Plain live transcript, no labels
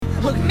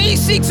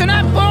Me-seeks are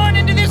not born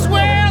into this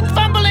world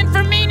fumbling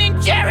for meaning,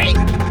 Jerry.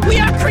 We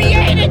are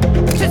created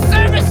to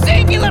serve a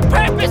singular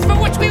purpose for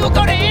which we will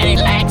go to any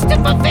lengths to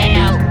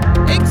fulfill.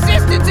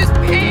 Existence is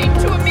pain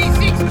to a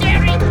me-seeks,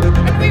 Jerry,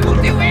 and we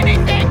will do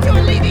anything to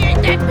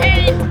alleviate that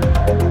pain.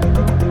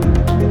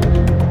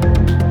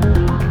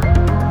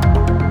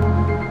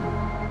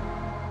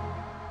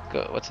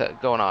 What's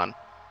that going on?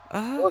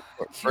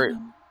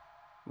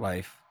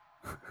 Life.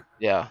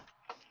 Yeah.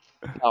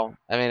 No,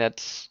 I mean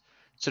it's.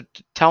 So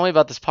tell me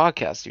about this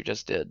podcast you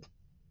just did.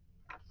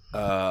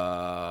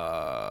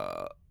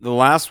 The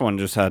last one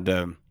just had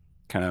to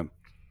kind of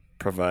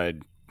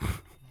provide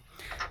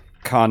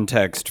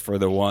context for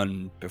the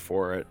one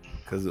before it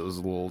because it was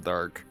a little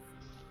dark.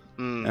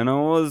 And I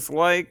was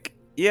like,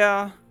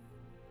 yeah,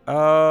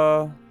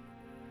 I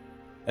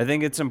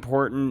think it's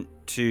important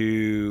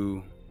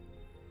to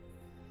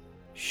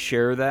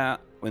share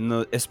that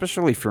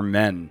especially for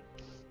men,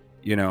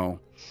 when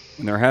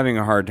they're having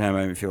a hard time.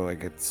 I feel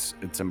like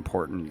it's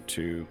important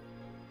to,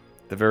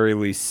 at the very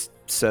least,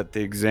 set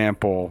the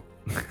example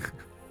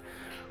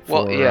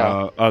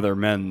for other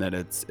men that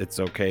it's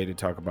okay to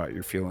talk about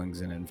your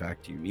feelings, and in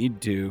fact you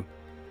need to,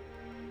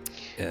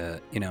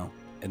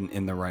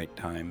 in the right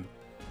time.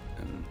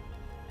 And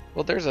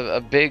well, there's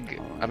a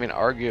big,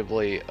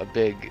 arguably a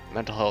big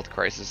mental health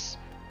crisis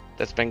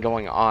that's been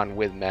going on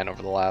with men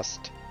over the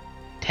last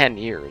 10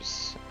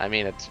 years. I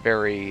mean, it's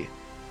very...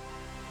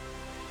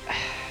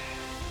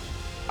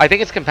 I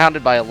think it's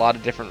compounded by a lot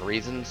of different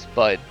reasons,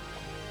 but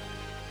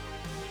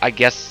I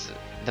guess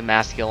the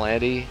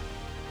masculinity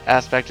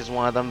aspect is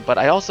one of them. But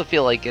I also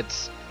feel like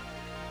it's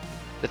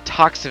the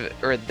toxic,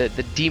 or the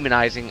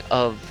demonizing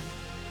of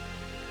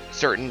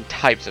certain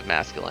types of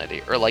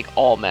masculinity, or like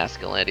all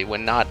masculinity,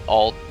 when not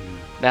all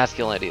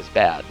masculinity is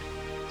bad.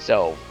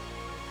 So,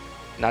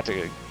 not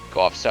to go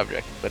off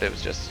subject, but it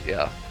was just,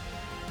 yeah.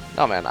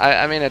 No, man,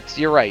 I mean,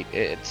 you're right.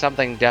 It's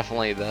something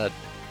definitely that,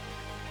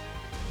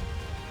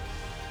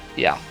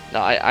 yeah, no,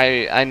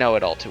 I know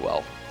it all too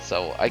well,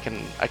 so I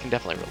can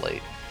definitely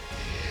relate.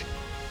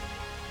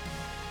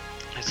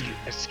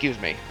 Excuse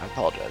me, I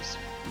apologize.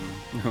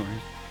 No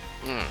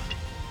worries.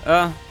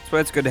 That's why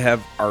it's good to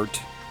have art.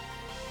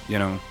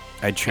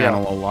 I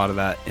channel a lot of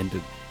that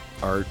into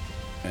art,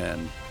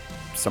 and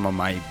some of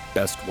my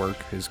best work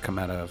has come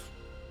out of,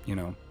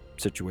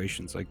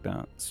 situations like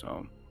that.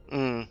 So,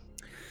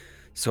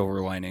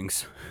 silver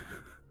linings.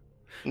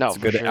 No, it's a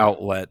good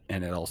outlet,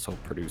 and it also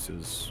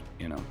produces,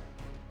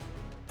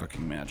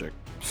 fucking magic.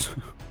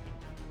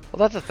 Well,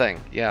 that's the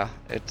thing. Yeah,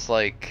 it's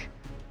like,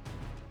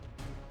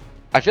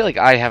 I feel like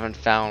I haven't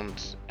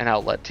found an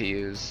outlet to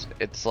use.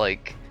 It's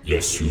like,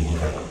 yes, you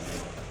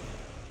have.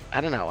 I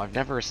don't know, I've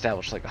never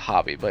established like a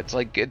hobby, but it's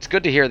like, it's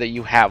good to hear that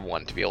you have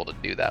one to be able to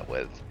do that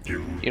with. You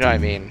know what I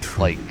mean?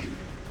 Like,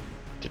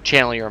 to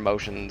channel your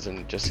emotions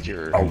and just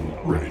your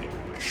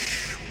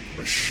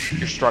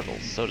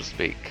struggles, so to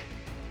speak.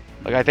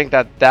 Like, I think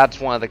that's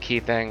one of the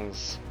key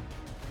things.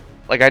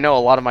 Like, I know a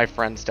lot of my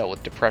friends dealt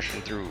with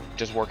depression through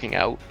just working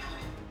out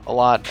a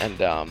lot,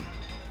 and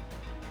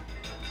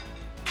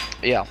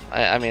yeah,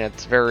 I mean,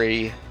 it's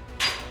very,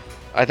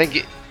 I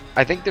think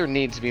there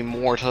needs to be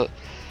more to,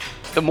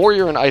 the more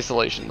you're in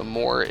isolation, the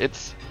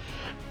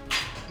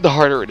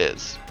harder it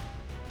is.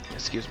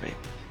 Excuse me.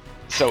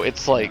 So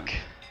it's like,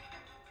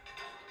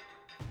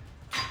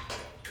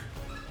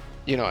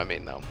 you know what I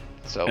mean, though.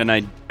 So. And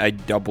I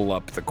double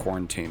up the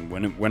quarantine.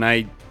 When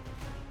I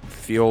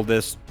feel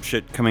this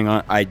shit coming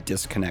on, I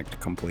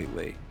disconnect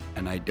completely,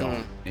 and I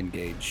don't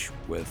engage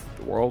with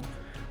the world.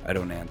 I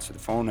don't answer the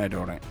phone. I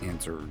don't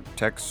answer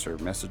texts or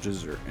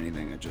messages or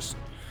anything.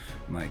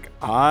 I'm like,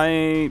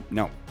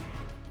 no.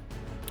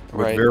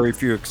 With very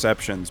few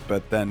exceptions,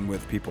 but then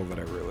with people that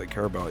I really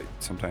care about,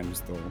 sometimes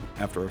they'll,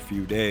 after a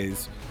few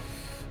days,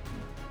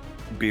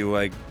 be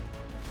like,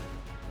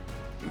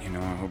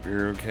 I hope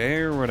you're okay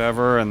or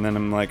whatever, and then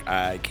I'm like,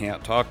 I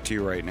can't talk to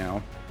you right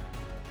now,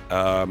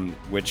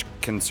 which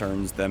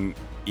concerns them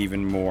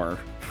even more,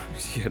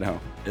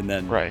 and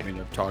then we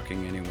end up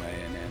talking anyway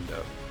and end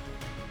up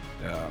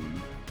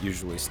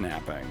usually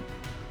snapping.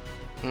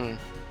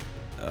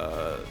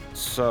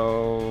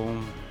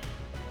 So...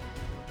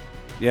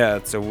 yeah,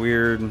 it's a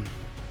weird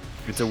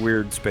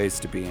space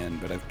to be in,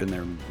 but I've been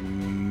there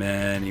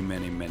many,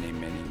 many, many,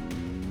 many,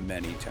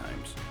 many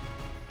times.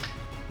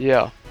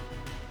 Yeah.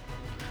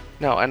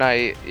 No, and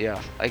I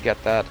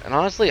get that. And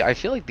honestly, I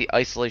feel like the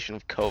isolation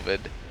of COVID,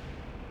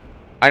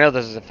 I know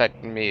this is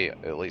affecting me,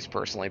 at least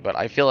personally, but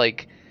I feel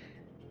like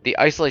the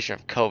isolation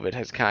of COVID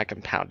has kind of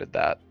compounded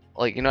that.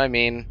 Like, you know what I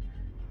mean?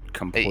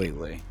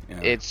 Completely.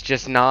 It's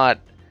just not,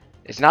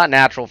 it's not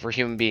natural for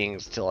human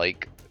beings to,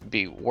 like,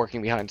 be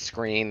working behind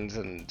screens,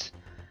 and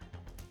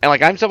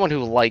like, I'm someone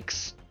who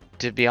likes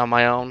to be on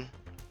my own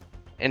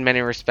in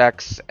many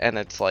respects, and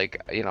it's like,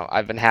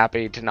 I've been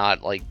happy to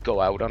not like go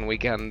out on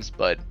weekends,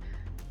 but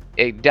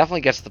it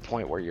definitely gets to the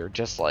point where you're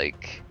just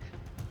like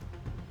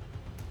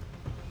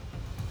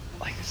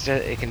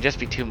it can just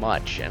be too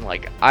much. And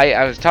like,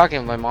 I was talking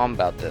with my mom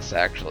about this,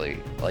 actually.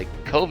 Like,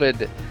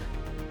 COVID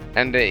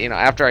And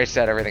after I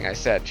said everything I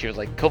said, she was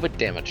like, "COVID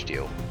damaged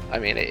you." I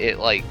mean, it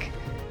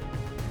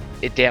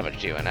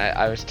damaged you. And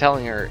I was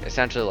telling her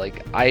essentially,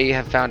 like, I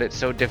have found it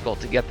so difficult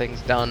to get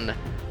things done,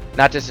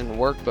 not just in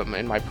work, but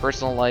in my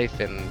personal life,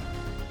 and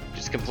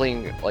just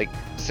completing like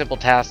simple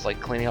tasks like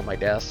cleaning up my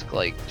desk,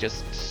 like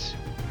just,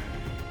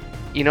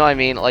 you know what I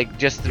mean? Like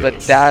just, but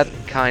that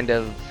kind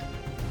of,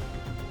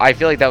 I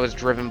feel like that was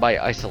driven by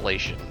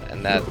isolation,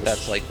 and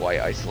that's like why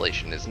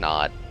isolation is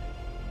not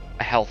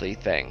a healthy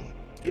thing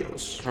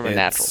from a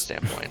natural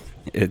standpoint.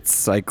 It's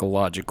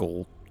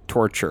psychological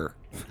torture.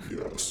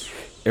 Yes.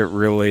 It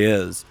really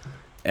is.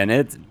 And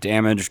it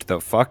damaged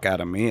the fuck out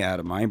of me, out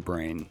of my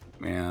brain,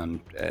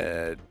 man.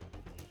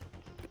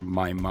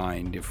 My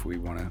mind, if we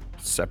want to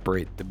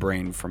separate the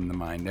brain from the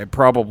mind. I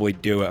probably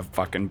do have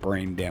fucking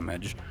brain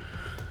damage.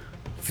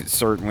 It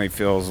certainly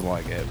feels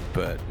like it,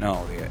 but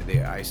no,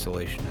 the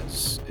isolation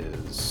is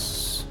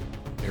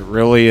it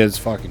really is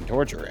fucking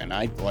torture. And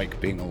I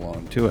like being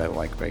alone too. I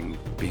like being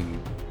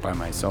by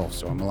myself,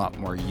 so I'm a lot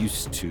more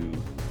used to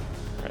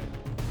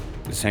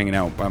just hanging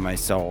out by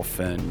myself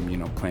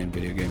and playing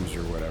video games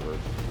or whatever.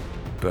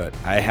 But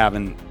I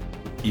haven't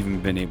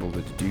even been able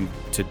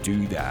to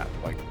do that.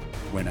 Like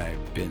when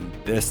I've been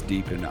this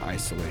deep into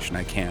isolation,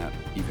 I can't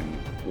even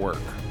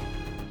work,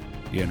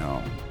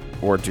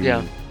 or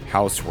do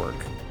housework,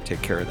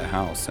 take care of the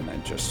house, and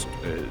it's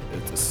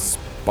a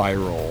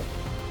spiral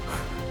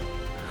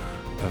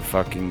of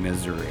fucking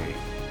misery.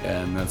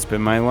 And that's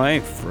been my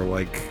life for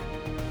like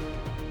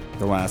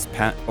the last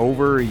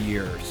over a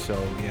year. So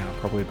yeah,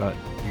 probably about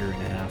a year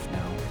and a half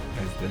now.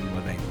 I've been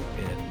living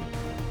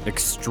in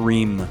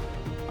extreme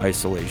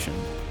isolation,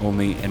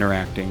 only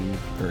interacting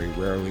very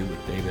rarely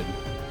with David,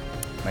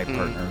 my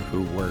partner,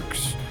 who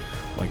works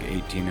like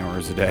 18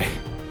 hours a day.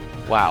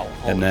 Wow.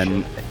 And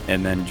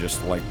then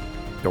just like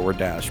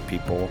DoorDash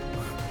people,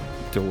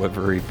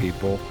 delivery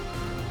people.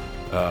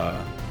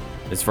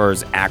 As far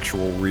as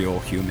actual real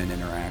human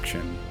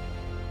interaction,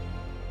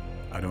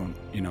 I don't,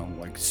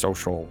 like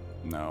social,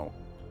 no,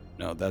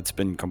 that's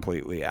been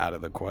completely out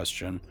of the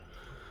question.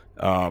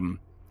 And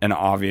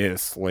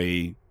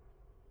obviously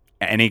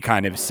any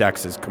kind of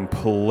sex is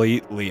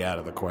completely out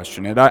of the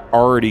question. And I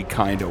already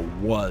kind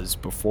of was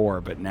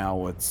before, but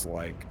now it's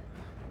like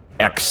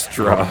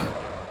extra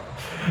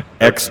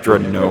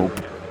nope.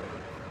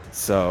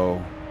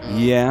 So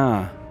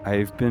yeah,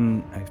 I've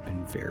been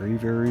very,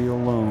 very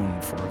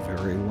alone for a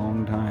very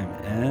long time,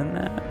 and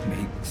that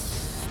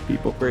makes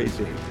people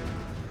crazy.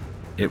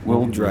 It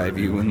will drive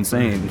you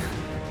insane.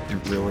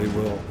 It really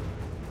will.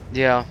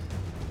 Yeah,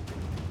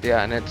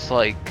 and it's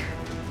like,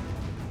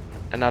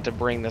 and not to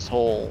bring this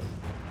whole,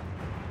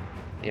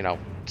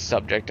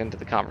 subject into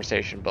the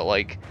conversation, but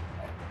like,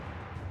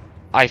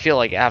 I feel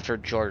like after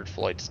George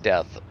Floyd's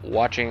death,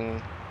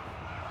 watching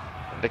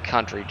the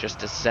country just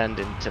descend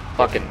into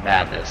fucking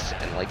madness,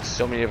 and like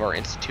so many of our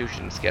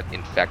institutions get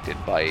infected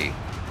by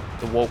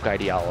the woke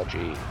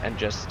ideology, and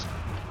just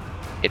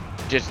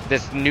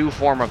this new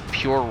form of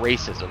pure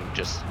racism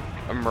just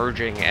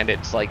emerging, and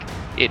it's like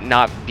it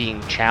not being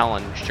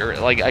challenged, or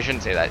like, I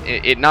shouldn't say that,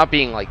 it not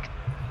being like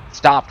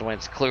stopped when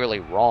it's clearly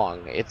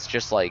wrong. It's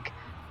just like,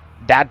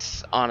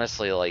 that's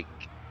honestly like,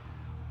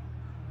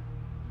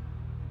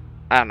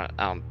 I don't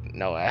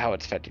know how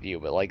it's affected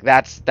you, but like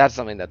that's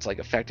something that's like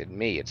affected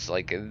me. It's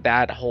like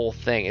that whole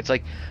thing. It's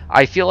like,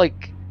 I feel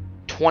like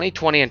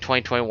 2020 and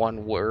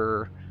 2021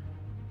 were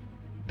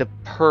the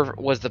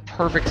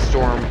perfect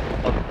storm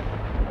of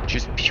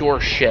just pure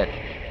shit,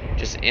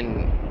 just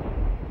in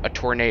a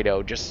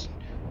tornado, just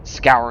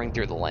scouring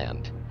through the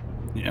land.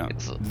 Yeah,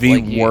 it's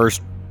the like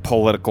worst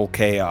political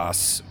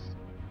chaos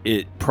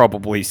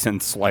probably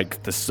since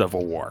like the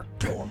Civil War.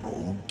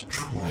 Donald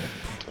Trump.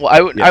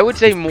 Well, I would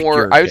say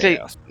more. I would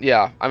chaos. Say,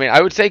 yeah. I mean,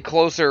 I would say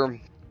closer to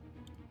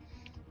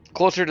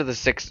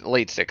the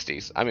late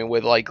 60s. I mean,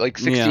 with like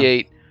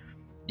 68,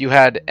 you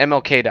had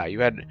MLK die,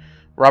 you had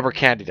Robert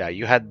Kennedy die,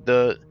 you had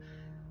the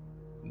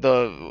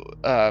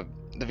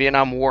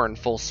Vietnam War in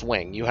full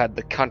swing, you had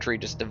the country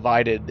just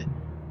divided,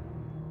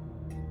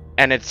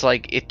 and it's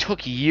like it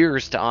took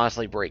years to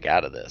honestly break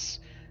out of this,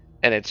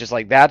 and it's just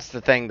like, that's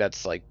the thing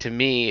that's like, to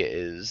me,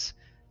 is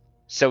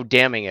so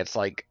damning. It's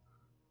like,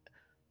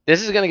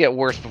 this is gonna get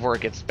worse before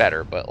it gets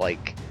better, but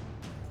like,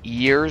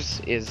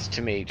 years is,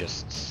 to me,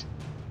 just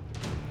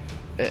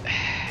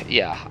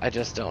yeah, I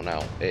just don't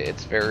know.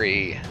 It's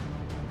very,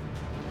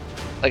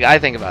 like, I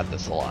think about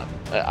this a lot.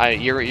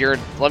 You're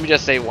let me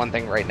just say one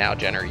thing right now,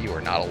 Jenner, you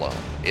are not alone.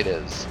 It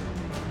is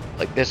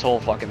like, this whole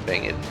fucking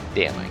thing is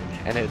damning,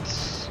 and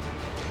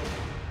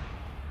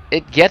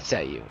it gets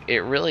at you.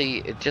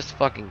 It just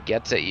fucking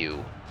gets at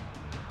you,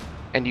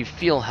 and you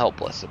feel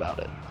helpless about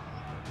it.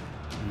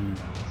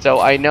 So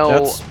I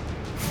know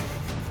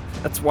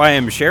that's why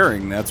I'm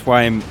sharing. That's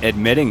why I'm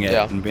admitting it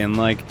and being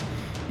like,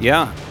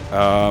 yeah.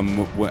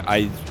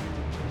 I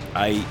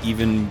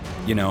even,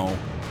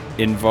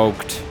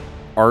 invoked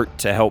art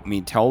to help me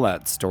tell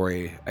that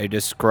story. I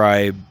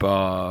describe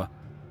it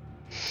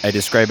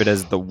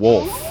as the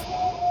wolf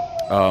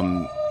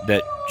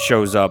that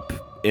shows up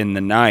in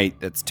the night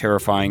that's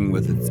terrifying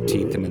with its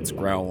teeth and its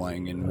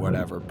growling and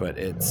whatever, but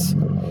it's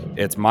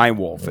my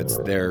wolf. It's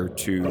there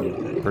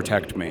to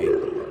protect me.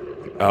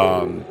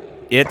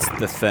 It's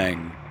the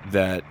thing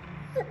that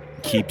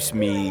keeps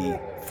me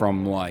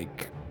from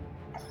like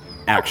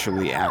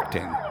actually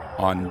acting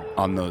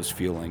on those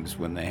feelings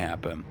when they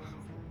happen.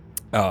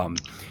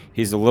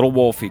 He's a little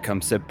wolf. He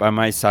comes sit by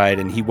my side,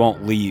 and he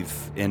won't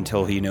leave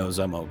until he knows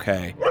I'm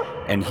okay.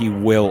 And he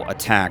will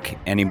attack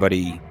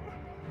anybody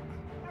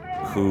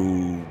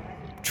who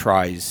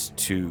tries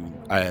to,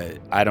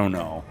 I don't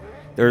know.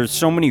 There's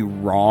so many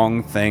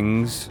wrong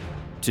things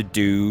to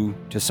do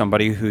to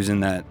somebody who's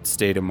in that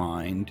state of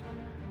mind.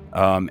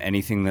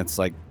 Anything that's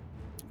like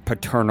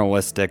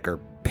paternalistic or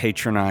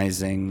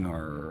patronizing,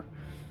 or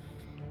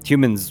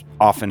humans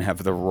often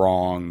have the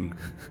wrong,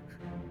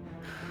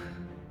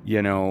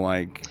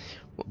 like,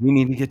 we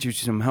need to get you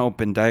some help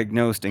and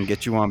diagnosed and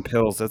get you on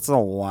pills. That's the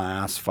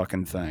last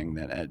fucking thing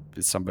that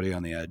somebody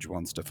on the edge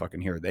wants to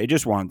fucking hear. They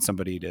just want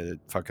somebody to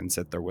fucking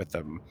sit there with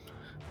them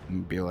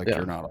and be like,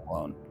 you're not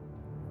alone.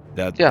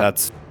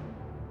 That's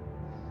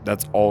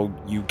all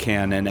you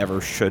can and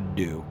ever should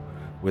do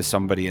with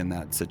somebody in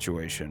that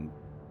situation.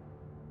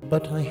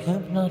 But I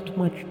have not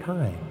much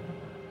time.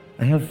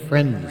 I have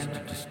friends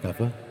to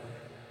discover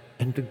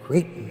and a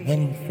great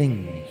many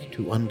things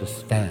to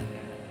understand.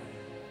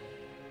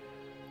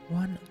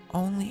 One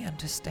only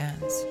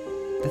understands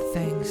the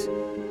things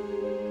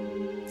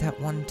that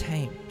one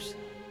tames,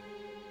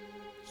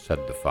 said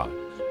the fox.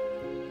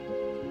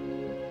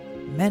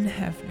 Men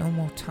have no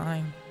more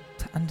time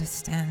to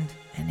understand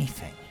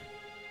anything.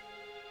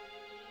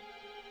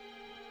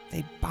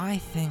 They buy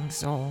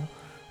things all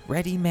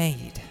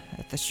ready-made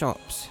at the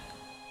shops.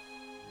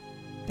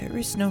 There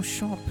is no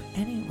shop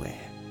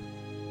anywhere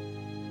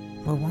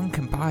where one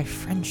can buy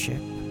friendship,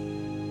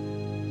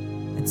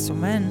 and so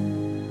men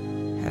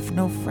have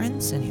no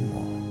friends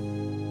anymore.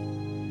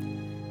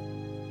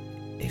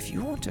 If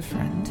you want a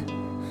friend,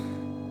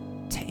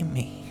 tame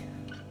me.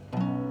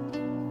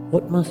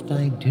 What must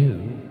I do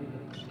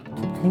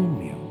to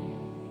tame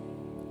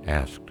you?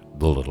 Asked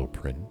the little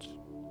prince.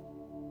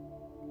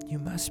 You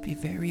must be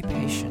very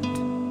patient,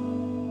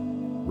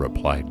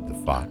 replied the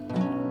fox.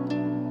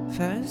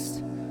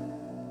 First,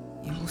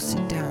 you will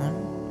sit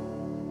down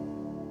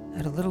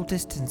at a little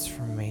distance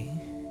from me,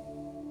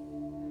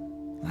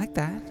 like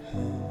that,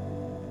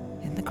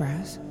 in the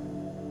grass.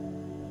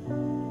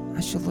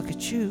 I shall look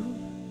at you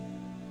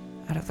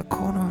out of the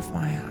corner of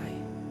my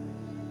eye,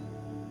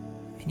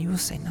 and you will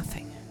say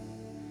nothing.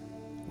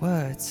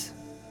 Words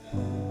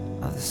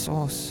are the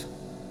source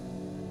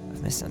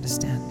of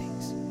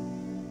misunderstandings.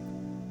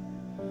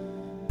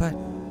 But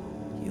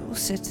you will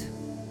sit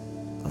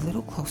a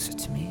little closer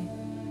to me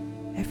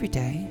every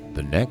day.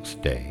 The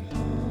next day,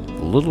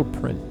 the little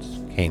prince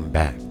came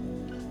back.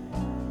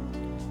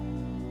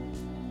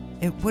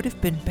 It would have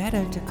been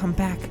better to come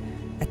back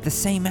at the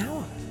same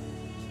hour,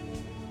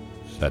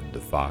 said the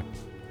fox.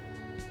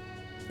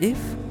 If,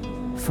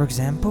 for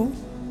example,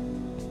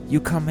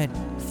 you come at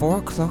 4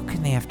 o'clock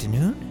in the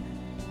afternoon,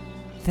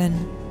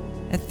 then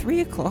at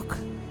 3 o'clock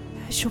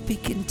I shall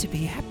begin to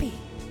be happy.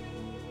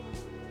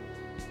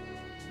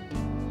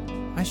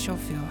 I shall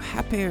feel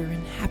happier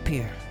and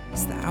happier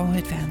as the hour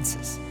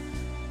advances.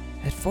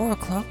 At 4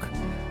 o'clock,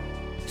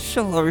 I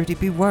shall already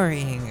be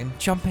worrying and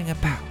jumping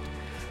about.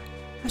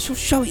 I shall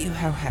show you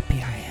how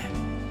happy I am.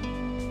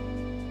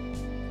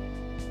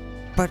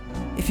 But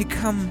if you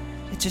come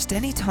at just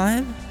any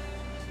time,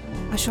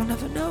 I shall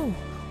never know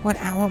what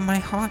hour my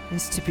heart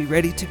is to be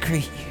ready to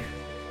greet you.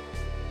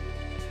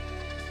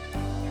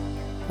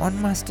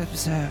 One must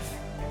observe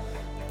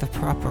the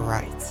proper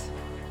rites.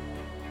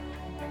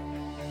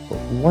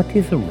 What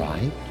is a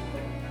rite?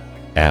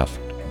 Asked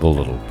the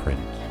little prince.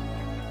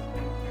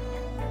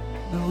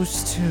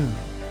 Those two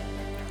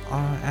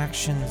are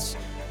actions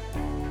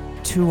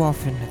too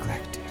often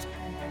neglected,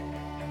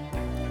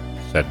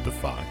 said the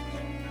fox.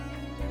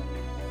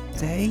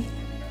 They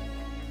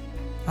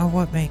are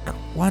what make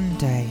one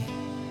day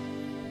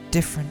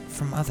different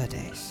from other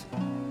days,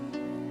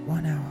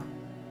 1 hour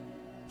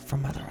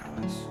from other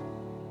hours.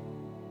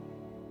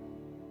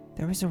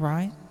 There is a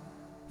rite,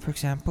 for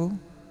example,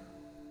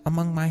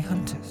 among my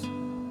hunters.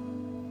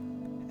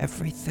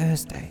 Every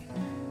Thursday,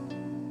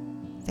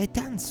 they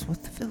dance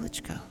with the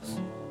village girls.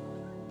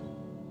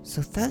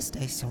 So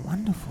Thursday's a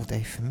wonderful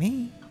day for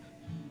me.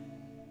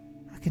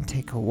 I can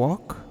take a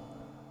walk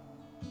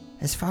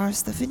as far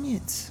as the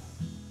vineyards.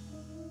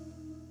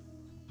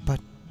 But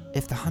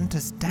if the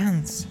hunters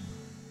dance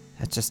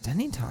at just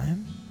any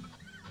time,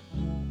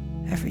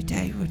 every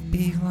day would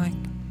be like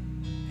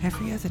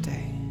every other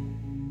day.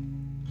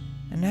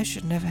 And I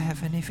should never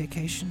have any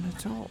vacation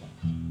at all.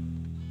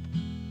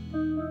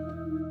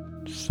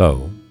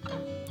 So,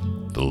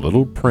 the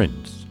little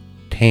prince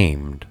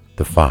tamed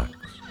the fox.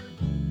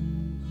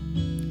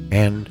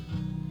 And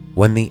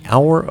when the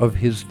hour of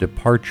his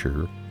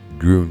departure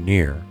drew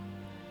near,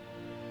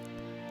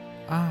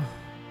 Ah,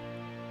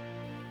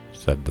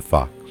 said the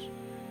fox,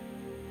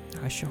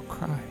 I shall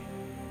cry.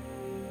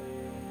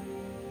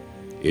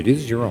 It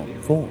is your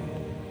own fault.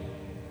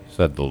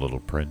 said the little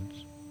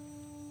prince.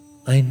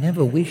 I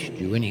never wished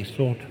you any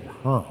sort of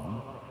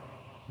harm,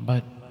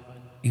 but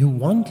you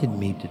wanted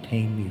me to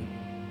tame you.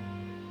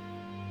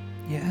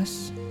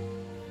 Yes,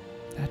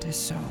 that is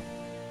so.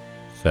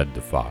 Said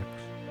the fox.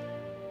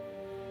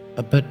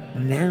 But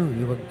now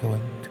you are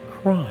going to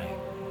cry.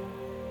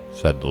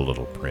 Said the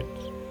little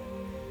prince.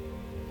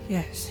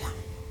 Yes,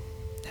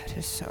 that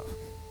is so.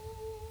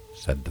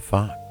 Said the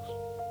fox.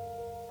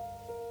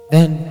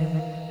 Then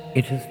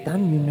it has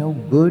done you no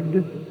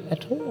good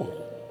at all.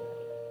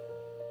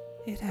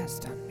 It has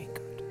done me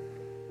good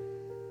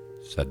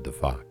Said the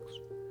fox.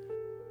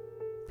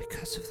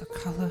 because of the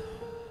color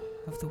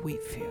of the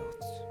wheat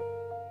fields.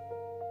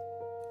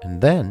 And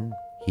then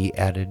he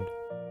added,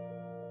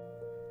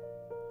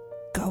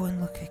 Go and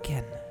look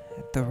again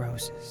at the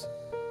roses.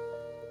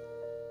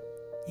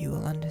 You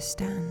will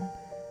understand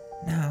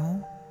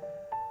now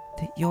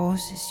that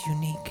yours is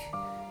unique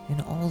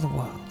in all the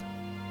world.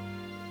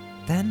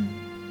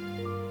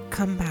 Then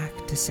come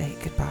back to say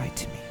goodbye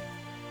to me,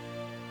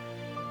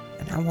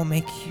 and I will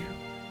make you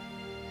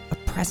a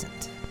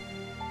present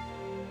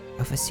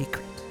of a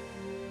secret.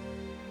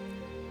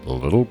 The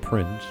little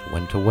prince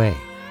went away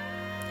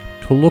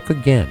to look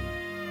again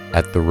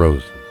at the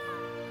roses.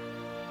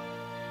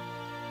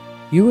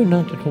 You are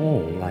not at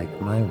all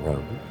like my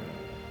rose.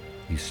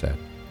 He said.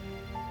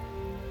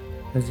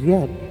 As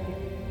yet,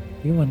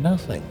 you are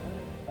nothing.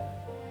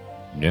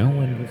 No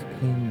one has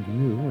tamed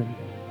you, and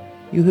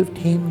you have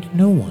tamed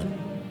no one.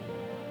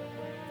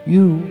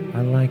 You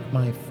are like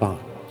my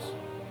fox.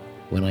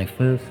 When I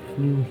first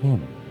knew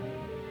him,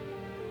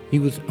 he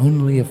was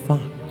only a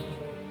fox,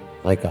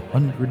 like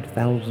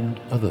 100,000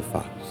 other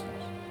foxes.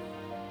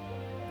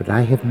 But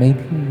I have made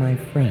him my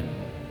friend,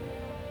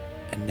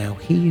 and now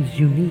he is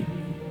unique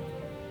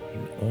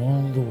in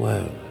all the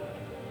world.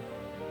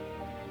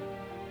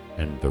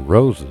 And the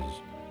roses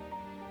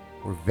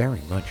were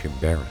very much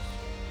embarrassed.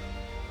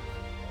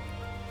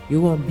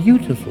 You are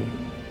beautiful,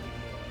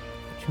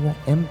 but you are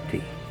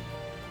empty.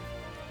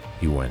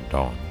 He went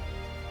on.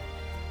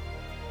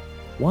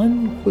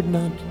 One could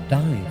not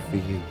die for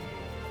you.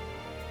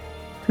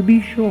 To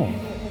be sure,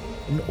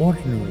 an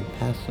ordinary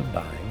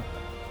passerby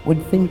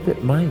would think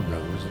that my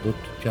rose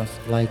looked just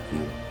like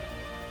you,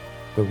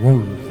 the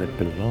rose that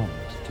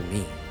belongs to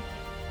me.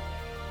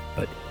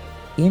 But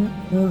in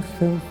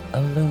herself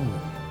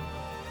alone,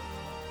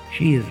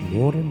 she is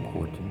more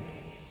important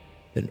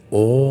than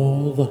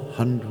all the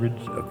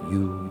hundreds of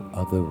you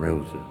other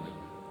roses,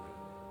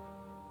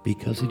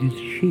 because it is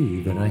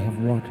she that I have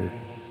watered,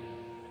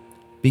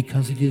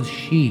 because it is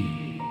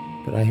she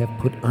that I have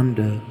put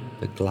under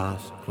the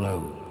glass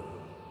globe,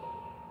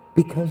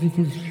 because it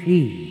is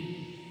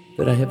she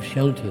that I have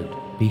sheltered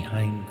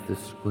behind the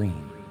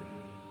screen,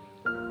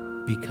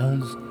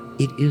 because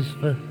it is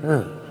for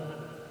her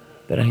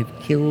that I have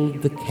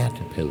killed the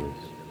caterpillars,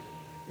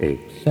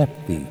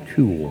 except the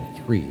 2 or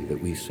 3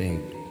 that we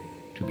saved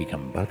to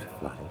become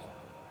butterflies,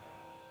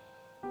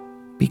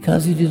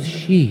 because it is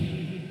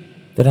she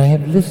that I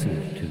have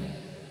listened to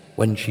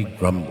when she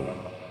grumbled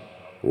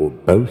or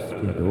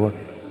boasted, or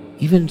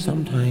even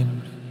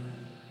sometimes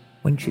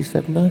when she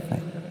said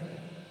nothing,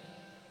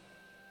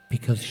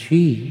 because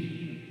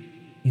she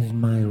is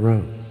my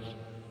rose.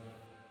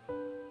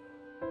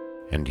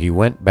 And he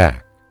went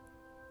back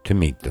to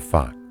meet the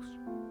fox.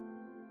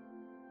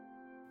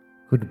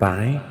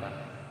 Goodbye.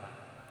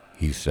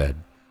 He said.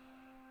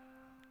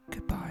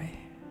 Goodbye.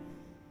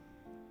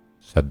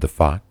 Said the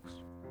fox.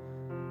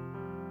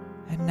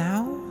 And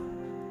now,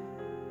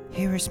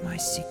 here is my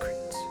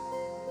secret.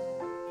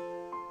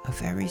 A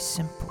very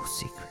simple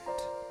secret.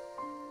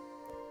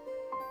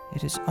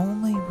 It is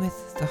only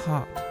with the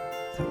heart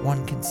that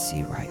one can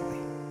see rightly.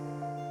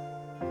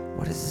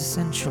 What is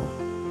essential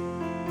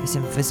is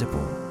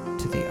invisible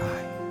to the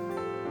eye.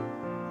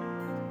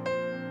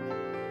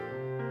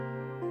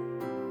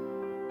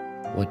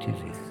 What is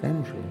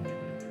essential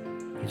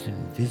is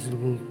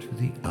invisible to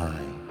the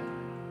eye.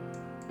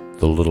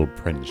 The little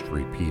prince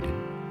repeated,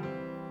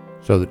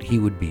 so that he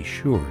would be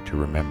sure to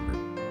remember.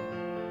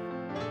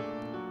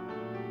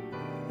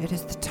 It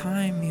is the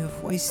time you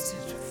have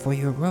wasted for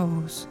your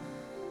rose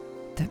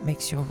that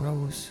makes your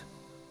rose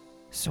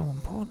so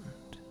important.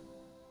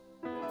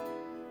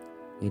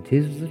 It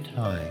is the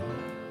time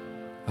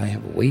I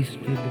have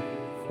wasted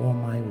for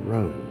my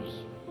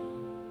rose,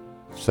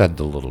 said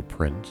the little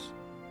prince,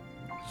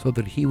 so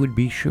that he would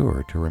be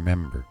sure to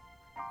remember.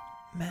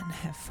 Men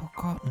have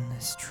forgotten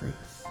this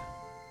truth,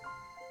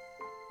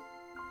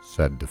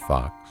 said the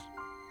fox.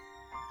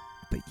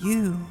 but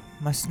you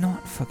must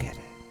not forget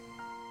it.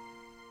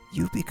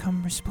 You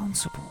become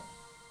responsible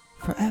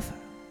forever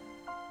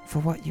for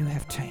what you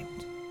have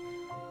tamed.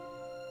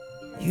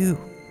 You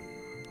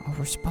are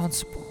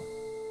responsible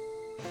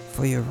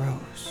for your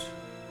rose.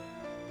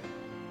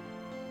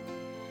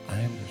 I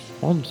am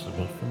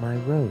responsible for my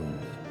rose.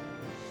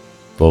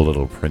 The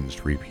little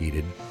prince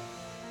repeated,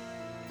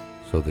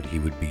 so that he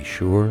would be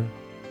sure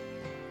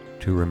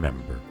to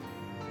remember.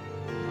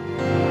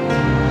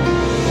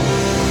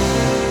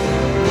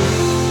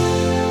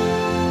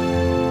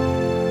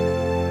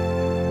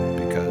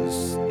 Because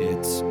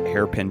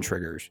hairpin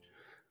triggers.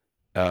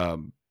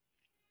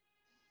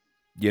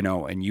 You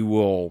know, and you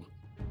will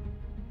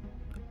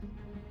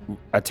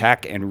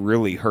attack and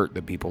really hurt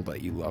the people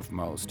that you love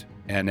most.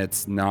 And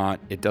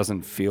it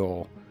doesn't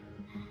feel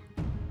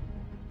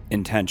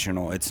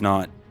intentional. It's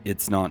not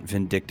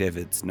vindictive.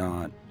 It's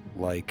not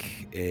like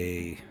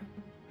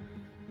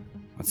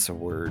what's the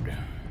word?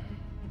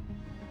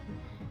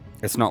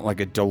 It's not like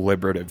a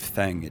deliberative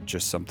thing. It's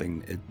just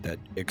something that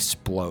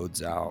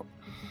explodes out,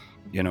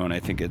 you know. And I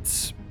think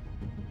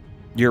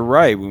you're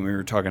right when we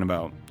were talking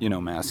about, you know,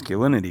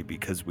 masculinity,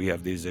 because we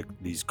have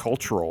these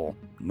cultural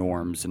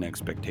norms and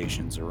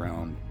expectations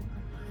around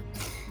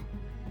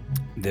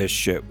this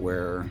shit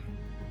where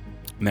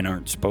men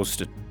aren't supposed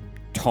to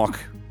talk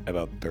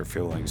about their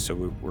feelings. So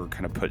we're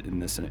kind of put in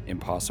this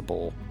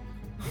impossible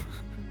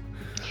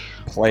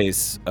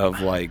place of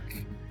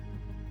like,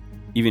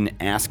 even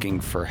asking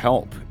for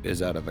help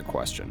is out of the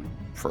question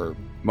for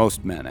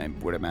most men, I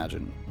would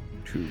imagine,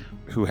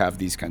 who have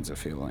these kinds of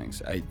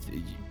feelings.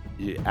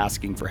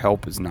 Asking for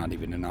help is not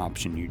even an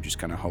option. You just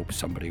kind of hope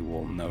somebody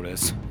will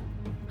notice.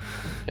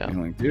 Yeah.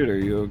 I'm like, dude, are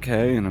you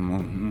okay? And I'm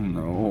like,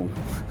 no.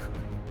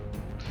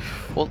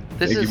 Well,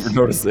 Thank you for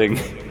noticing.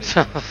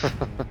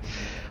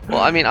 Well,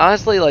 I mean,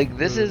 honestly, like,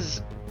 this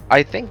is,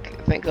 I think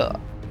a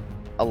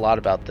lot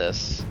about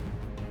this.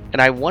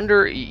 And I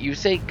wonder, you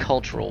say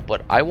cultural,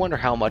 but I wonder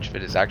how much of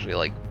it is actually,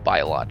 like,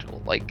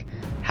 biological. Like,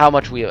 how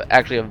much we have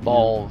actually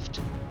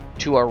evolved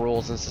to our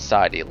rules in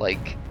society.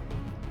 Like,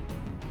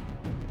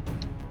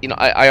 you know,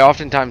 I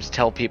oftentimes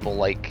tell people,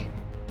 like,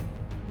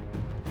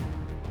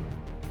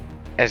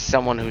 as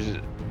someone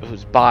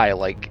who's bi,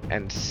 like,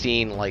 and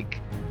seen, like,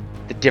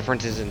 the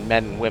differences in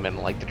men and women,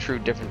 like, the true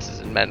differences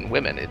in men and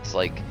women, it's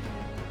like,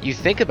 you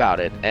think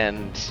about it,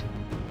 and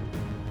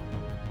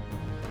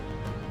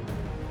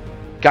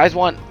guys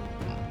want,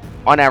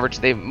 on average,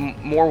 they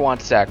more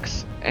want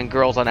sex, and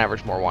girls on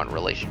average more want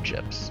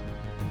relationships.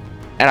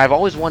 And I've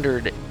always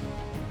wondered,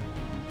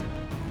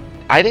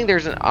 I think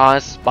there's an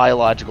honest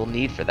biological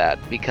need for that,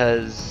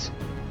 because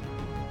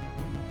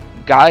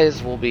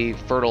guys will be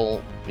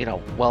fertile, you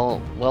know,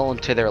 well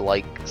into their,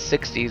 like,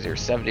 60s or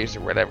 70s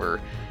or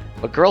whatever,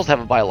 but girls have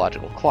a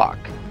biological clock.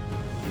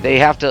 They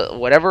have to,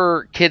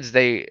 whatever kids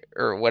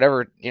or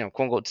whatever, you know,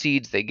 quote unquote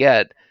seeds they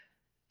get,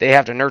 they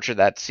have to nurture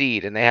that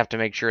seed, and they have to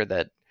make sure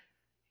that,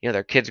 you know,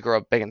 their kids grow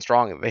up big and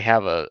strong, and they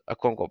have a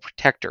quote unquote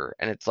protector.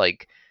 And it's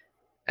like,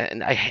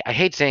 and I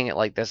hate saying it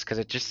like this, because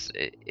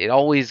it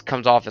always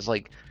comes off as,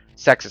 like,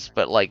 sexist,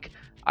 but, like,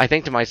 I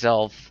think to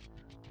myself,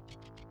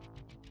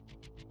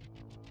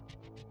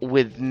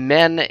 with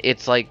men,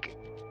 it's like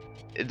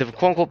the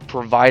quote-unquote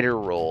provider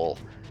role.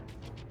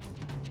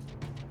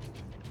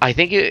 I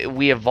think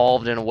we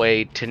evolved in a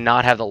way to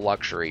not have the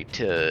luxury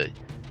to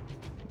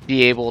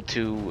be able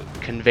to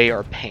convey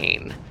our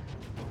pain,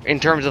 in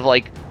terms of,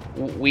 like,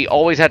 we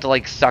always had to,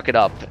 like, suck it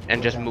up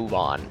and just move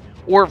on,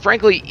 or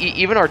frankly,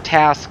 even our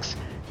tasks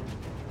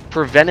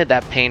prevented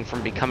that pain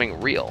from becoming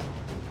real.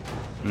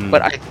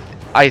 But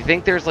I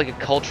think there's, like, a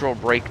cultural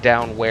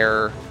breakdown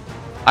where,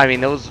 I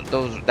mean,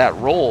 that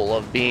role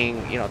of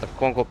being, you know, the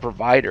quote-unquote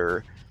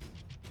provider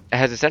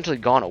has essentially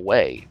gone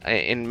away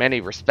in many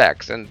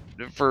respects, and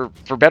for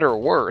better or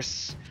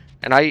worse,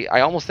 and I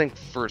almost think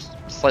for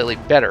slightly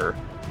better,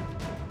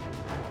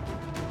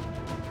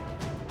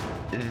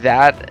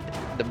 that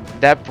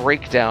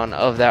breakdown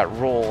of that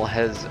role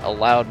has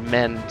allowed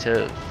men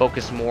to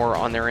focus more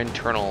on their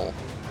internal,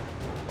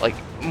 like,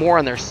 more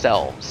on their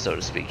selves, so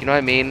to speak. You know what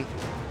I mean?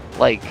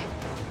 Like,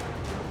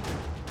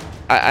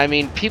 I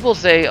mean, people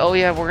say, oh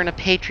yeah, we're in a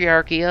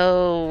patriarchy,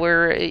 oh,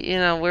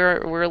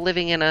 we're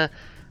living in a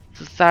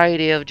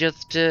society of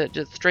just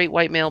straight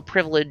white male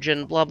privilege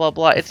and blah blah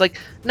blah. It's like,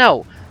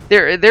 no,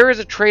 there is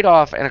a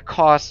trade-off and a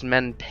cost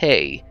men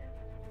pay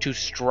to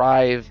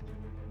strive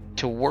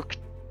to work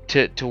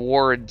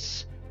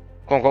towards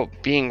quote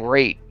unquote being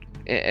great.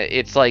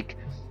 It's like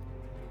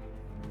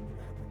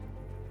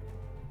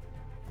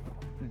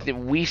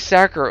we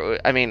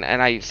I mean,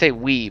 and I say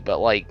we, but,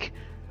 like,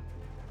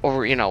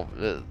 over, you know,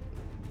 the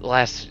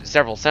last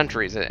several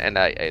centuries, and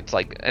it's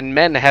like, and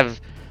men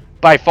have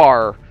by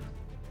far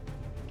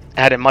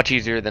had it much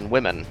easier than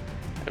women,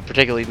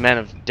 particularly men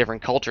of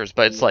different cultures,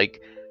 but it's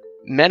like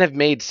men have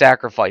made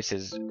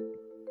sacrifices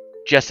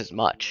just as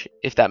much,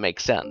 if that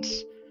makes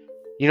sense.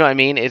 You know what I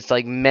mean? It's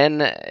like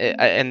men,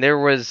 and there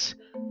was,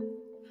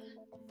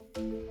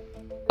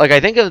 like,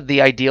 I think of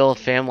the ideal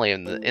family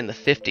in the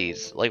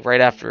 50s, like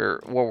right after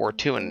World War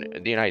II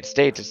in the United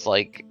States. It's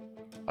like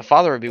a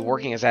father would be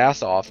working his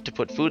ass off to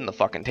put food on the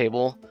fucking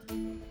table,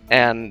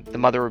 and the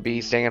mother would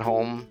be staying at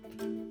home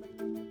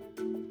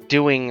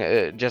doing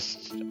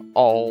just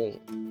all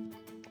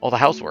the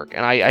housework.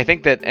 And I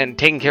think that, and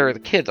taking care of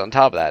the kids on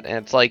top of that. And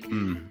it's like,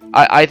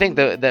 I think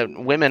that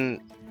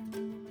women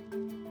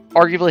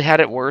arguably had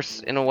it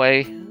worse in a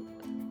way,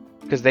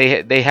 because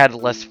they had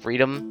less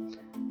freedom,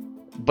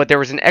 but there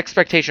was an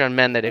expectation on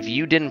men that if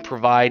you didn't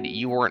provide,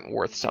 you weren't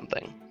worth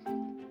something.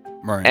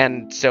 Right.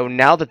 And so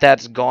now that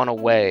that's gone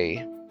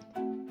away,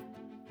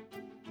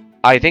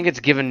 I think it's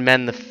given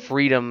men the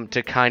freedom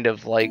to kind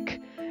of like,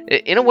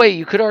 in a way,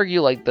 you could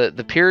argue like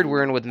the period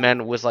we're in with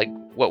men was like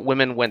what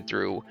women went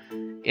through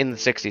in the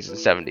 60s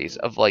and 70s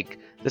of like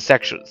the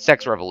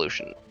sex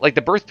revolution. Like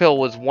the birth pill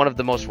was one of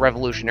the most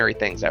revolutionary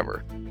things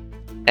ever,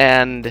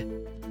 and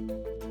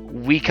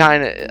we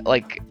kind of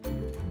like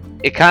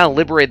it kind of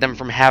liberated them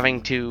from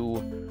having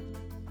to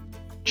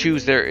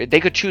choose they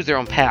could choose their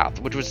own path,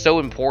 which was so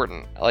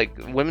important. Like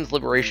women's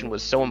liberation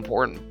was so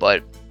important,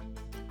 but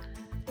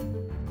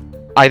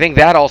I think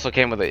that also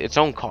came with its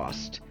own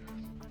cost.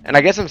 And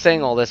I guess I'm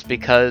saying all this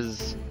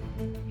because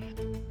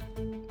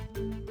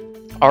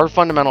our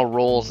fundamental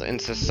roles in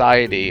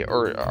society,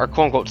 or our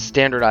quote-unquote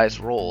standardized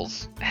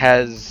roles,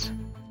 has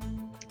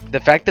the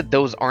fact that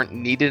those aren't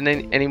needed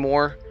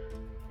anymore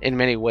in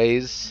many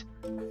ways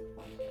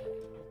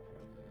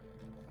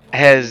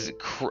has,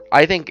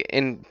 I think,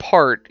 in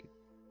part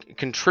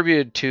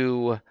contributed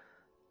to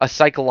a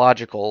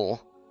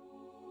psychological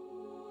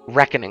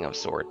reckoning of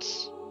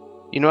sorts.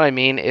 You know what I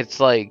mean? It's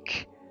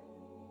like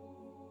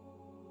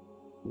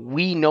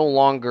we no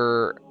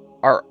longer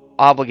are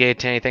obligated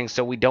to anything,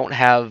 so we don't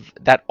have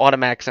that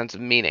automatic sense of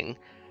meaning.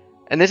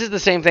 And this is the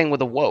same thing with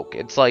the woke.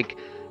 It's like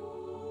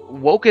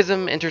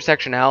wokeism,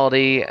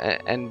 intersectionality,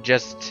 and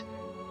just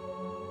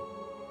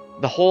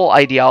the whole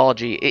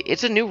ideology,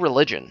 it's a new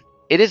religion.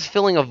 It is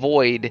filling a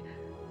void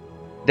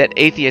that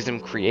atheism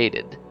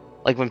created.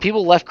 Like when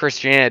people left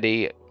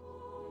Christianity, a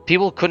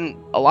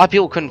lot of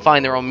people couldn't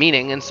find their own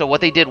meaning, and so what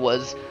they did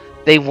was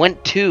they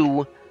went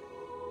to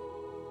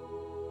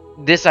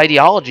this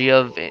ideology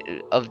of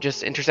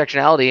just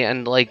intersectionality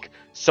and like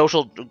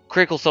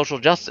critical social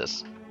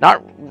justice.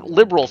 Not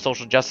liberal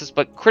social justice,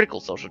 but critical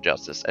social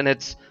justice. And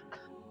it's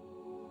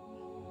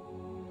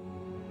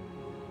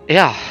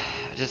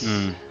just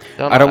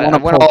I don't want to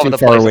pull too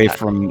far away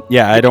from.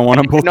 Yeah, I don't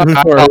want to pull too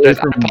far away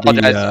from.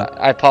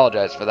 I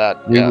apologize for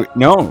that.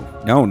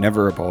 No,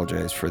 never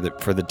apologize for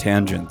the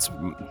tangents.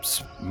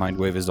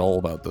 Mindwave is all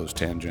about those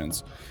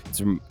tangents.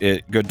 It's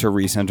good to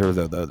recenter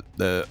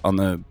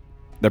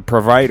the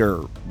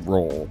provider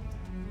role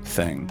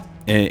thing,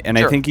 and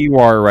sure. I think you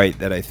are right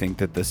that I think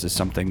that this is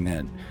something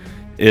that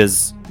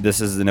is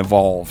an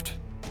evolved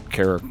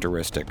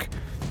characteristic,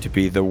 to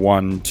be the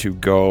one to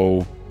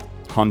go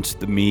hunt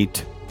the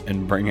meat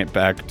and bring it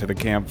back to the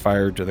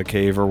campfire, to the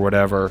cave or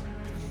whatever,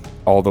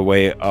 all the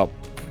way up,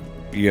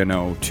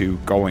 to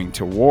going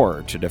to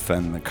war to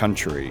defend the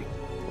country.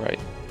 Right.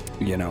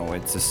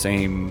 It's the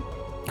same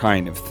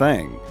kind of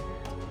thing.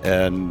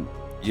 And,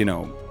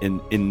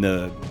 in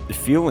the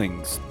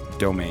feelings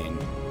domain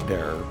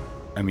there,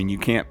 I mean, you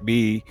can't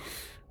be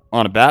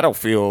on a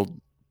battlefield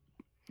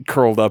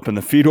curled up in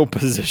the fetal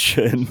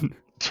position,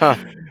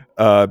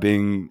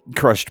 being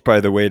crushed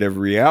by the weight of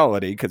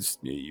reality, because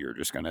you're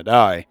just going to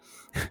die.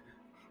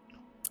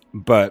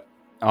 But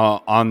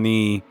on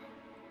the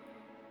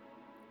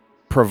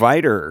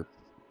provider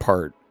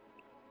part,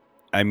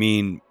 I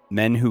mean,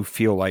 men who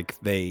feel like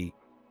they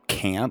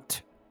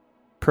can't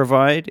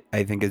provide,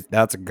 I think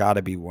that's got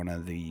to be one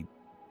of the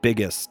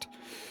biggest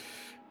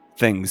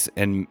things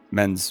in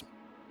men's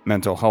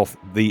mental health.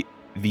 The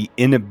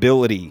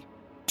inability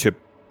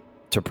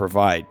to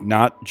provide,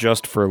 not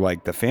just for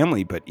like the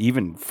family, but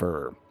even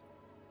for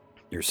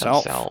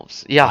yourself.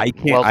 Themselves. Yeah, I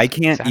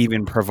can't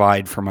even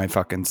provide for my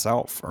fucking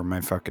self or my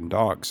fucking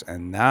dogs,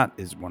 and that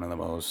is one of the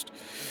most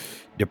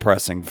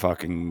depressing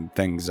fucking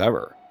things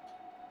ever.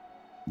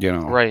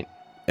 Right.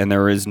 And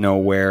there is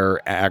nowhere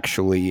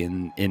actually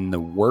in the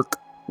work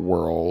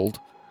world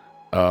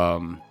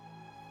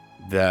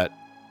that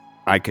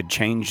I could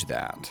change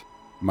that.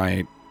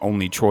 My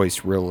only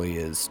choice really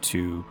is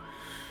to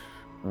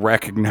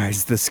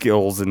recognize the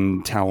skills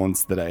and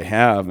talents that I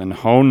have and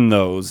hone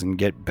those and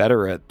get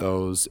better at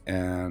those,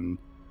 and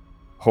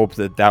hope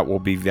that will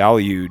be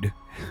valued,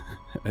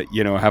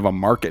 have a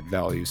market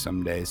value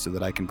someday, so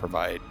that I can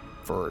provide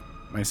for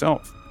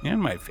myself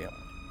and my family.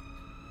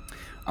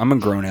 I'm a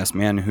grown-ass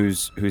man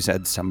who's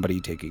had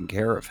somebody taking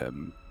care of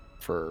him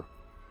for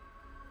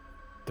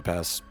the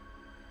past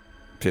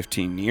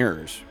 15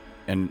 years,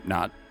 and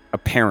not a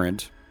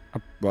parent,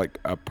 like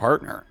a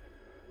partner,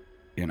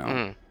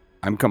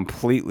 I'm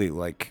completely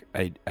like,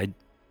 I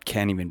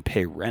can't even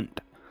pay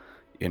rent,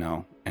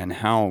 and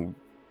how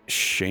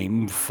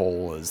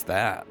shameful is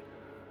that?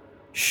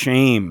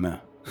 Shame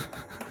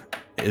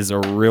is a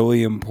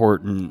really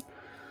important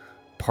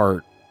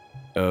part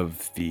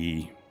of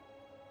the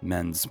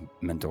men's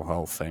mental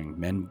health thing.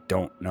 Men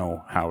don't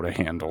know how to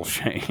handle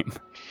shame.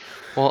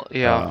 Well,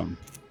 yeah.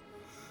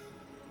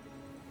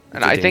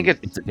 And I think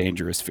it's a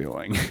dangerous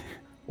feeling.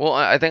 Well,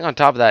 I think on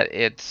top of that,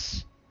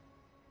 it's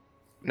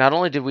not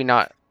only did we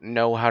not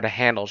know how to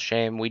handle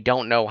shame, we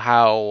don't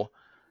know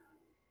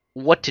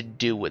what to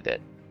do with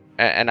it.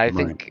 And I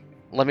think,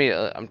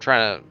 I'm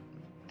trying to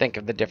think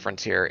of the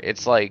difference here.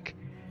 It's like,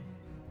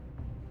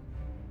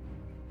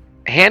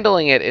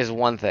 handling it is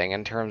one thing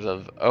in terms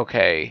of,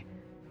 okay,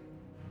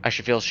 I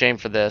should feel shame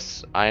for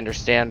this. I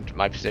understand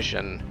my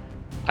position.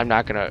 I'm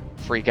not going to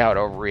freak out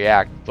or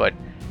react, but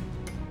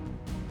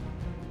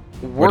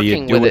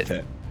working with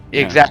it.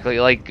 Exactly.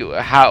 Like,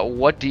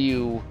 how do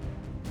you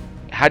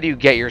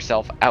get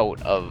yourself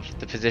out of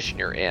the position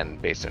you're in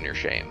based on your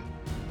shame?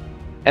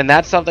 And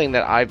that's something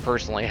that I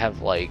personally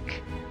have,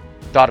 like,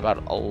 thought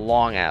about a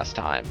long ass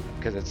time,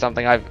 because it's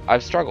something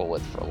I've struggled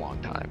with for a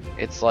long time.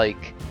 It's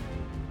like,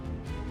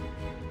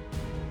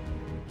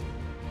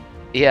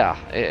 yeah,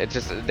 it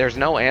just, there's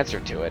no answer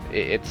to it.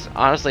 It's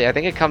honestly, I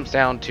think it comes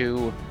down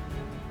to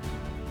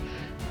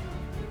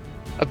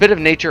a bit of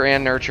nature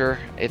and nurture.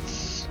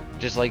 It's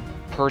just like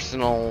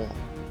personal.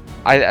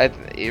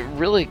 It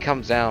really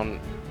comes down,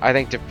 I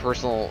think, to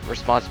personal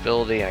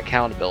responsibility and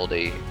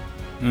accountability.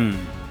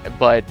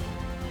 But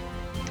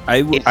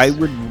I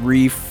would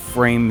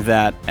reframe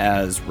that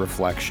as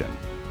reflection.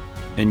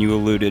 And you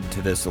alluded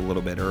to this a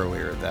little bit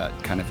earlier,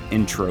 that kind of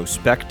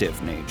introspective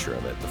nature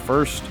of it. The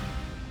first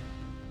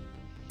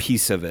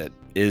piece of it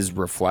is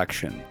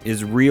reflection,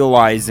 is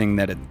realizing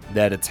that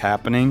it's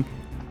happening,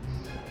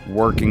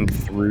 working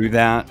through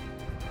that,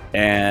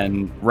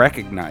 and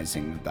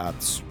recognizing that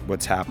that's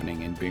what's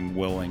happening, and being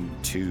willing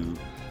to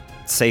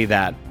say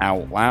that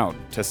out loud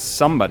to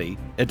somebody.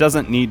 It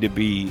doesn't need to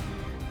be,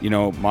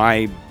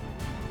 my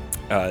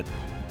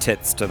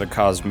tits to the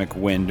cosmic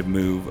wind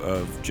move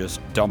of just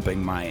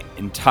dumping my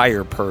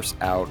entire purse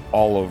out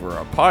all over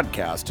a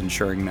podcast and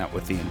sharing that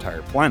with the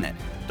entire planet.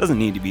 It doesn't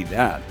need to be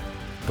that.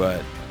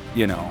 But,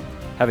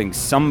 having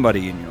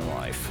somebody in your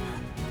life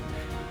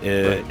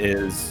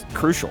is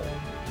crucial.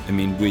 I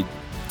mean, we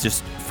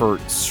just, for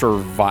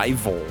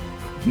survival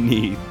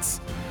needs,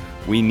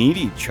 we need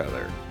each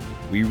other.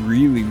 We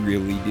really,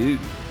 really do.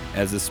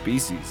 As a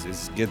species,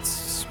 it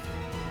gets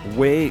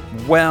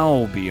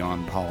well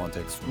beyond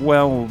politics,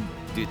 well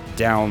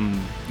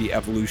down the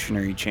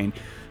evolutionary chain,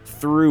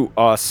 through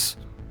us,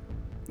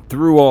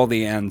 through all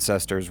the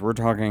ancestors. We're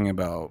talking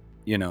about,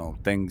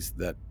 things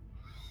that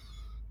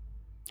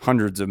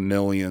hundreds of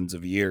millions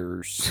of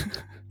years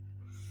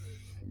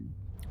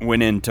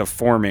went into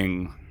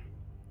forming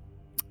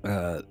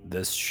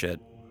this shit.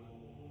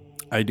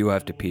 I do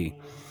have to pee.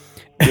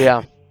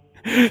 yeah.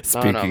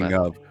 Speaking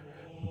of,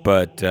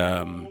 but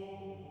yeah.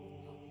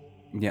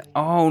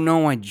 Oh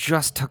no, I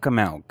just took him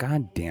out.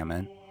 God damn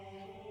it.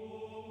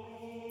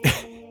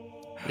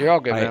 You're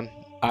all good, man.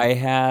 I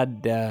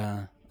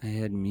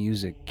had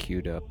music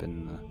queued up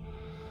in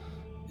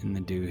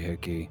the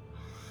doohickey.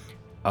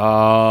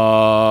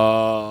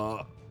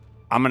 I'm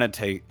gonna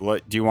take. Do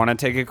you want to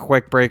take a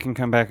quick break and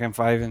come back in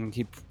 5 and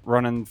keep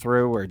running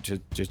through, or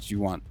just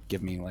you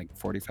give me like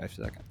 45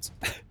 seconds?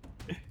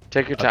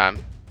 Take your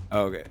time.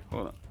 Okay,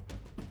 hold on.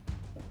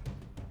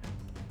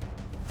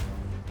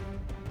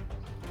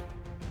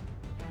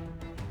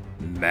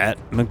 Matt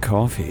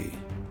McCoffey,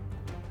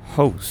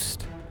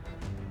 host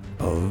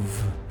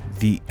of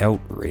The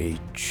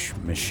Outrage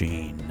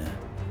Machine.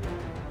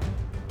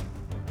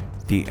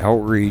 The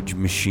Outrage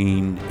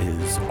Machine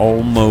is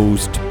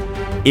almost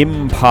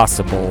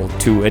impossible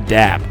to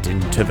adapt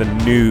into the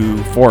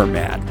new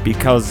format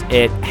because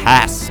it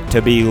has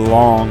to be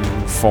long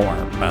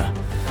form.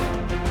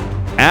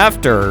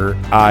 After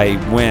I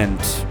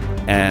went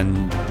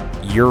and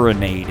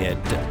urinated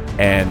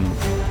and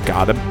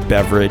got a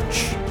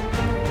beverage,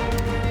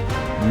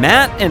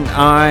 Matt and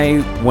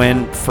I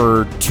went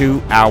for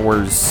 2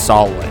 hours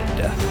solid.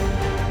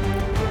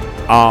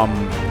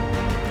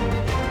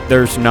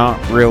 There's not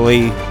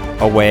really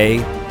a way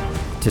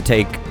to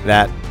take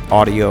that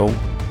audio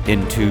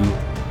into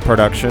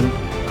production,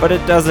 but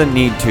it doesn't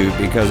need to,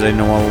 because I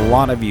know a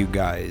lot of you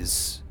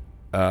guys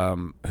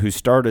who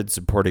started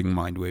supporting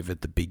Mindwave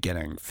at the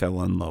beginning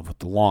fell in love with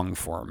the long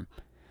form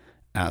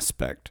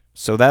aspect.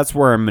 So that's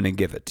where I'm going to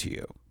give it to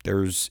you.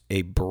 There's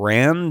a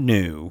brand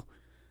new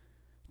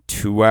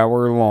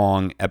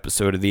 2-hour-long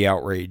episode of The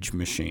Outrage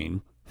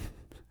Machine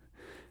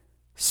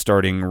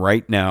starting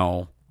right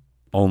now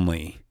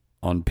only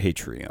on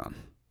Patreon.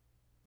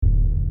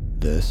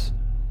 This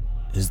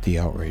is The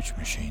Outrage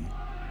Machine.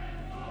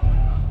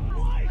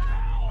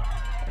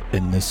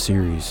 In this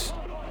series,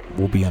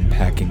 we'll be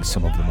unpacking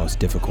some of the most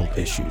difficult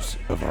issues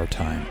of our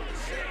time.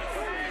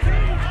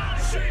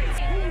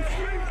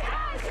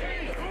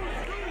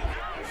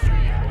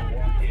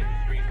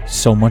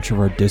 So much of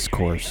our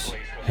discourse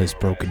has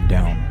broken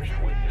down.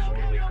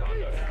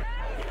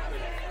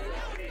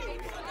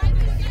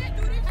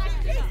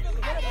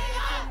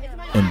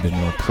 And been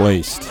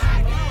replaced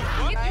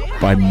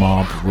by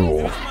mob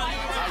rule.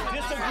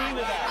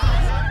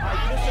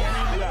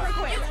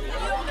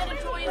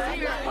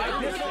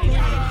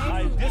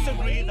 I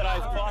disagree that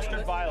I've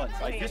fostered violence.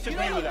 I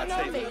disagree with that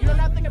statement. You know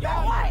nothing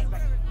about it.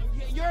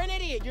 You're an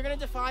idiot. You're going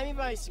to define me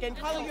by my skin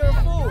color? You're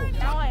a fool.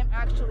 Now I am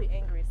actually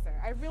angry, sir.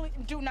 I really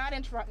do not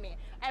interrupt me.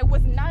 I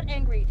was not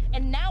angry,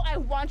 and now I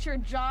want your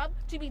job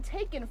to be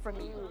taken from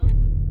you.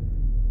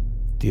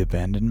 The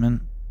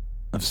abandonment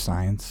of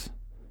science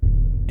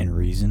and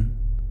reason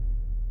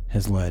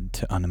has led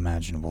to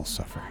unimaginable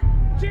suffering.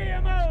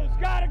 GMO's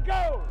gotta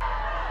go!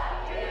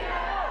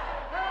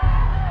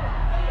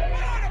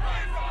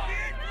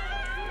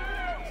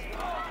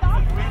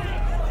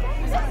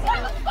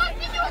 What the fuck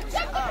did you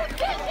object to this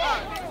kid?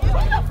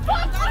 What the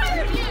fuck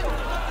are you?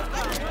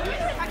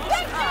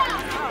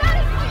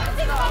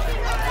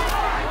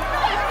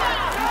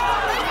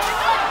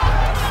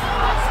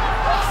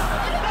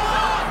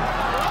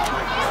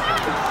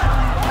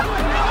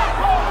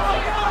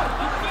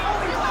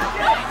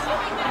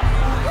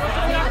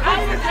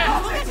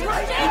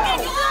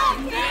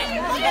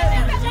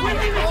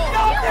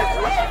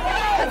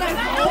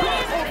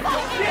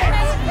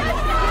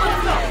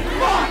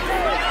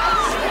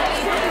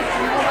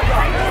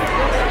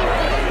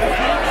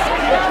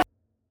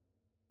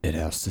 it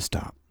has to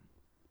stop.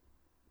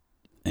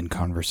 And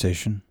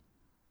conversation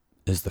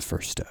is the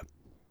first step.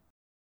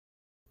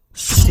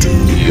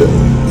 Studio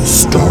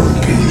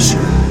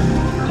Stargazer.